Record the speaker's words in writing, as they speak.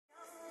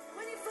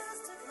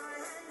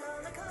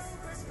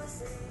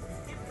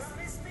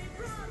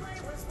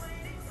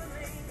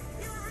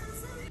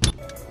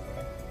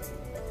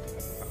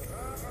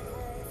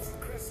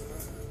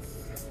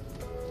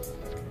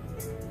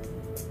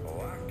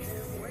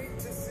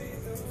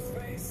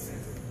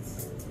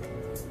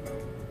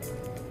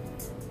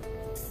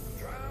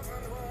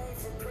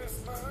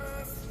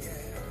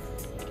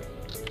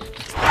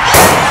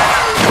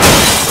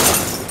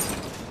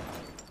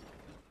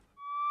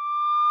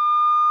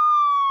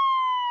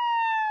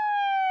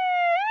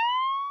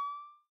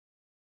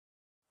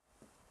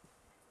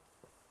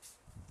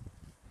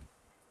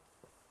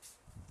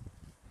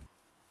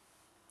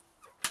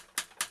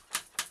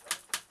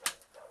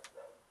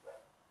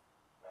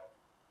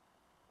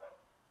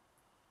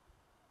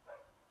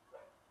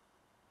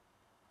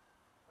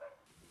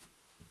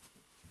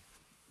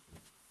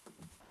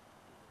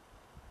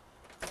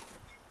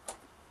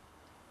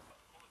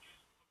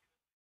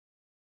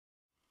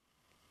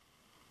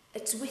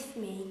It's with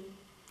me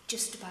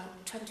just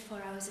about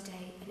 24 hours a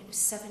day, and it was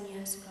 7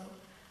 years ago.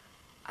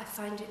 I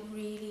find it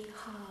really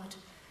hard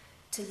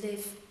to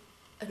live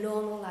a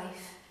normal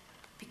life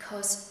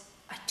because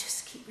I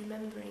just keep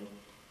remembering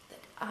that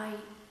I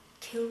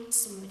killed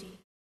somebody.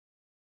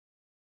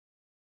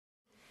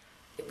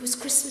 It was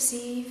Christmas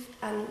Eve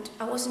and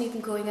I wasn't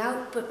even going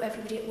out, but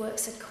everybody at work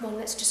said, come on,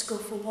 let's just go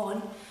for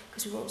one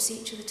because we won't see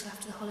each other till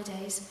after the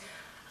holidays.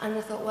 And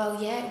I thought,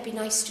 well, yeah, it'd be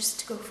nice just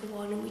to go for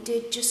one, and we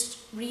did just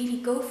really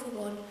go for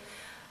one.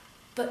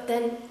 But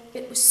then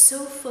it was so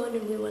fun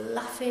and we were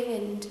laughing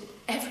and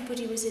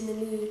everybody was in the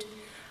mood.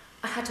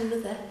 I had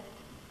another,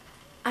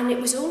 and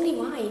it was only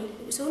wine.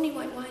 It was only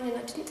white wine, and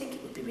I didn't think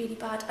it would be really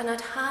bad. And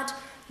I'd had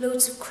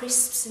loads of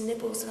crisps and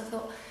nibbles, and I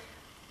thought,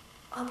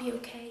 I'll be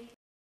okay.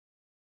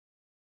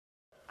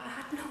 I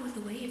had no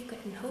other way of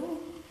getting home.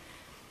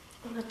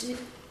 And I did,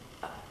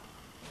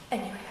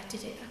 anyway, I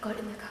did it. I got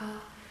in the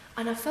car.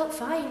 And I felt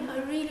fine, I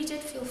really did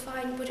feel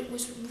fine, but it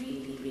was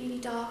really, really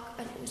dark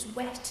and it was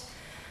wet.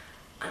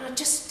 And I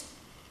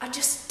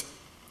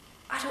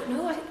don't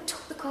know, I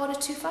took the corner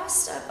too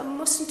fast. I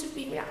mustn't have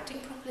been reacting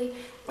properly.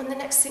 And the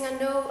next thing I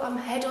know, I'm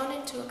head on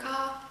into a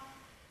car.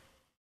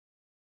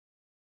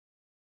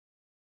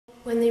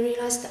 When they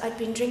realised that I'd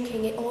been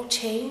drinking, it all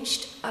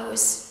changed. I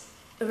was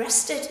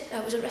arrested.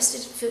 I was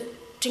arrested for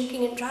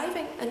drinking and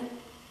driving and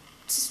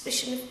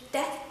suspicion of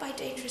death by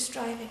dangerous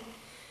driving.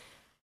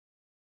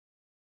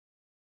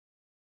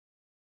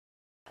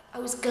 I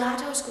was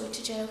glad I was going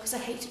to jail because I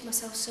hated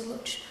myself so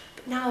much,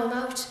 but now I'm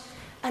out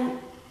and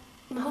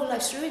my whole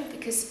life's ruined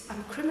because I'm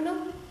a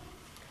criminal,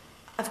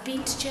 I've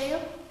been to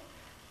jail,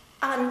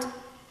 and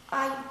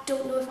I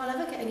don't know if I'll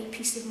ever get any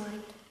peace of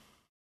mind.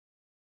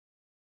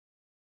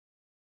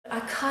 I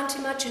can't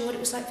imagine what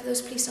it was like for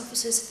those police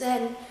officers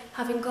then,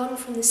 having gone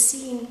from the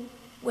scene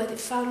where they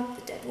found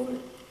the dead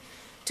woman,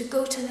 to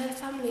go to their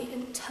family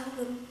and tell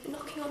them,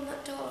 knocking on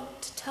that door,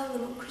 to tell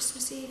them on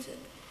Christmas Eve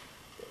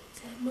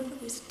that their mother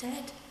was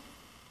dead.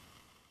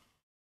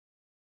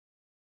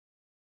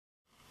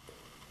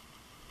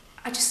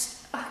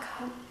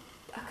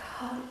 I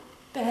can't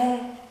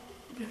bear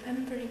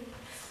remembering,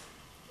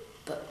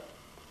 but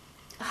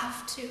I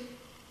have to.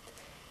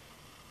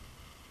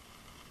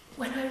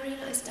 When I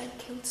realised I'd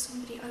killed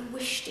somebody, I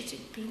wished it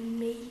had been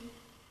me.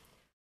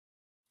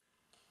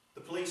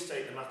 The police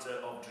take the matter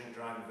of drink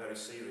driving very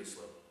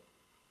seriously.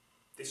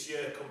 This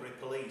year, Cumbria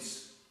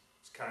Police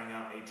is carrying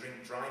out a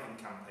drink driving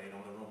campaign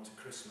on the run to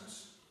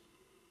Christmas.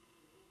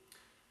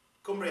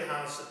 Cumbria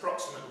has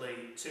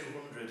approximately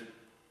 200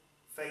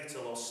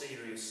 fatal or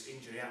serious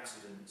injury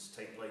accidents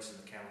take place in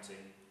the county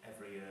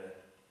every year,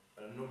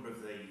 and a number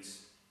of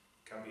these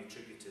can be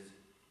attributed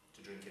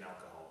to drinking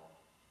alcohol.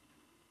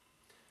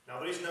 Now,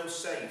 there is no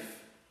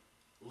safe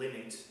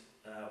limit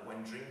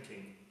when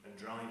drinking and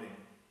driving.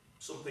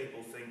 Some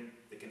people think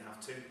they can have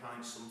 2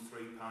 pints, some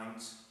 3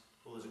 pints,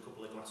 others a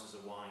couple of glasses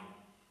of wine.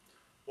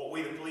 What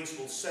we the police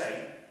will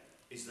say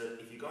is that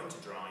if you're going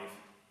to drive,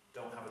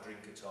 don't have a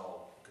drink at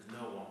all, because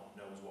no one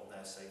knows what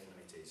their safe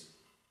limit is.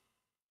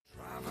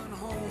 Driving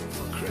home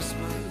for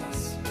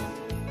Christmas.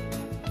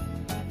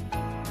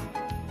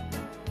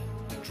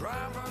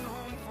 Driving